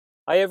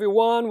Hi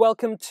everyone,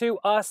 welcome to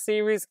our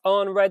series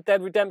on Red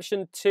Dead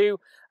Redemption 2.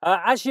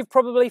 As you've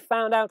probably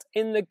found out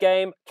in the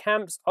game,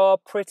 camps are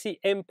pretty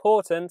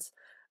important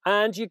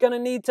and you're going to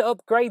need to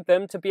upgrade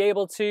them to be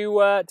able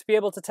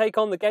to take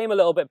on the game a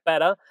little bit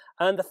better.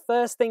 And the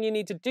first thing you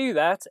need to do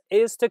that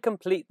is to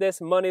complete this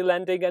money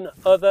lending and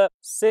other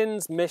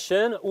sins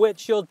mission,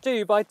 which you'll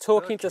do by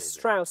talking to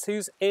Strauss,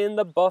 who's in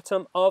the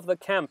bottom of the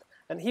camp.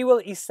 And he will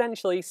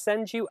essentially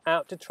send you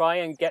out to try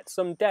and get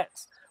some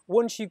debts.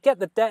 Once you get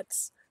the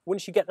debts,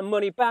 once you get the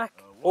money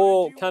back,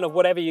 or kind of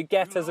whatever you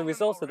get as a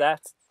result of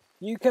that,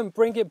 you can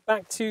bring it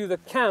back to the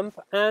camp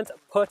and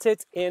put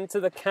it into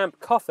the camp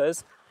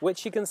coffers,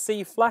 which you can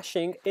see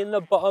flashing in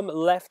the bottom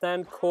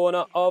left-hand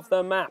corner of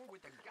the map.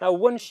 Now,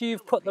 once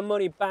you've put the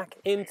money back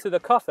into the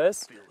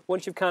coffers,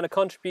 once you've kind of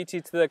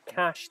contributed to the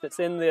cash that's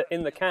in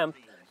the camp,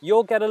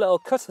 you'll get a little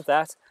cut of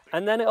that,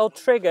 and then it'll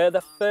trigger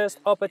the first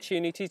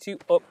opportunity to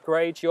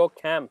upgrade your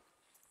camp,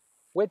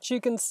 which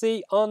you can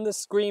see on the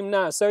screen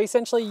now. So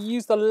essentially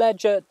use the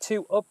ledger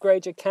to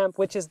upgrade your camp,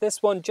 which is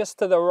this one just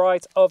to the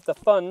right of the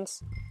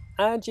funds.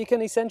 And you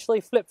can essentially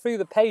flip through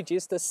the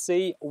pages to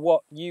see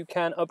what you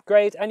can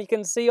upgrade. And you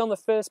can see on the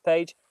first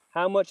page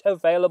how much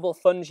available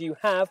funds you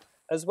have,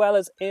 as well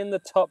as in the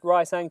top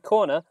right hand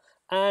corner.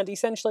 And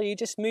essentially you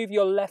just move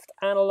your left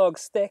analog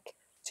stick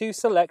to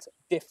select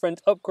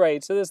different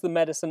upgrades. So there's the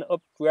medicine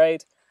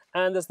upgrade,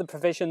 and there's the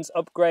provisions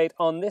upgrade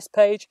on this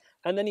page,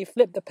 and then you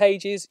flip the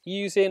pages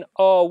using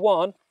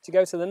R1 to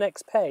go to the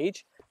next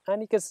page,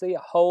 and you can see a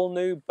whole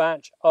new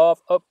batch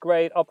of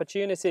upgrade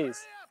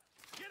opportunities.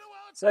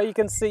 So you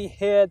can see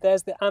here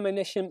there's the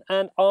ammunition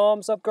and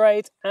arms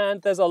upgrade,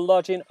 and there's a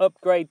lodging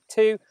upgrade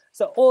too.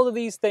 So all of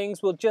these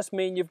things will just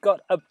mean you've got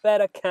a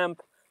better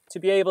camp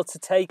to be able to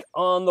take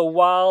on the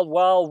wild,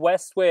 wild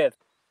west with.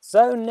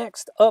 So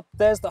next up,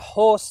 there's the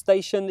horse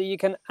station that you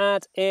can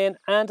add in,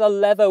 and a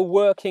leather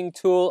working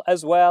tool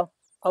as well,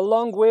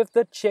 along with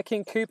the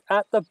chicken coop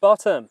at the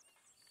bottom.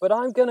 But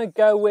I'm going to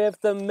go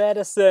with the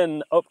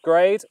medicine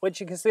upgrade,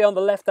 which you can see on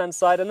the left hand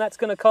side, and that's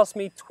going to cost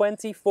me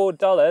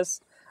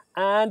 $24.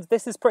 And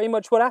this is pretty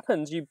much what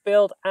happens. You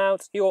build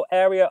out your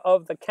area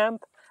of the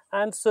camp,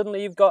 and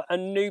suddenly you've got a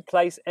new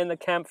place in the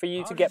camp for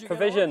you to get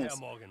provisions.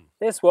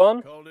 This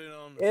one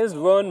is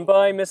run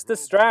by Mr.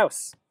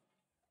 Strauss.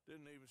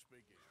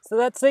 So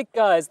that's it,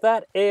 guys.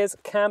 That is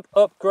Camp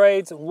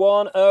Upgrades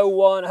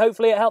 101.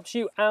 Hopefully it helps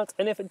you out,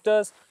 and if it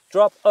does,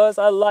 drop us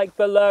a like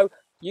below.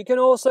 You can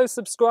also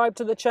subscribe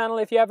to the channel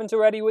if you haven't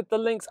already with the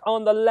links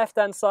on the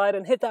left-hand side,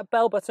 and hit that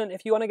bell button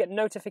if you want to get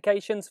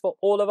notifications for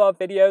all of our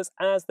videos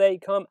as they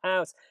come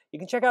out. You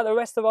can check out the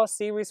rest of our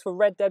series for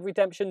Red Dead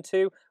Redemption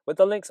 2 with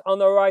the links on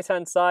the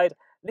right-hand side.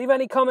 Leave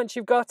any comments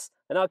you've got,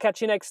 and I'll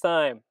catch you next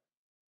time.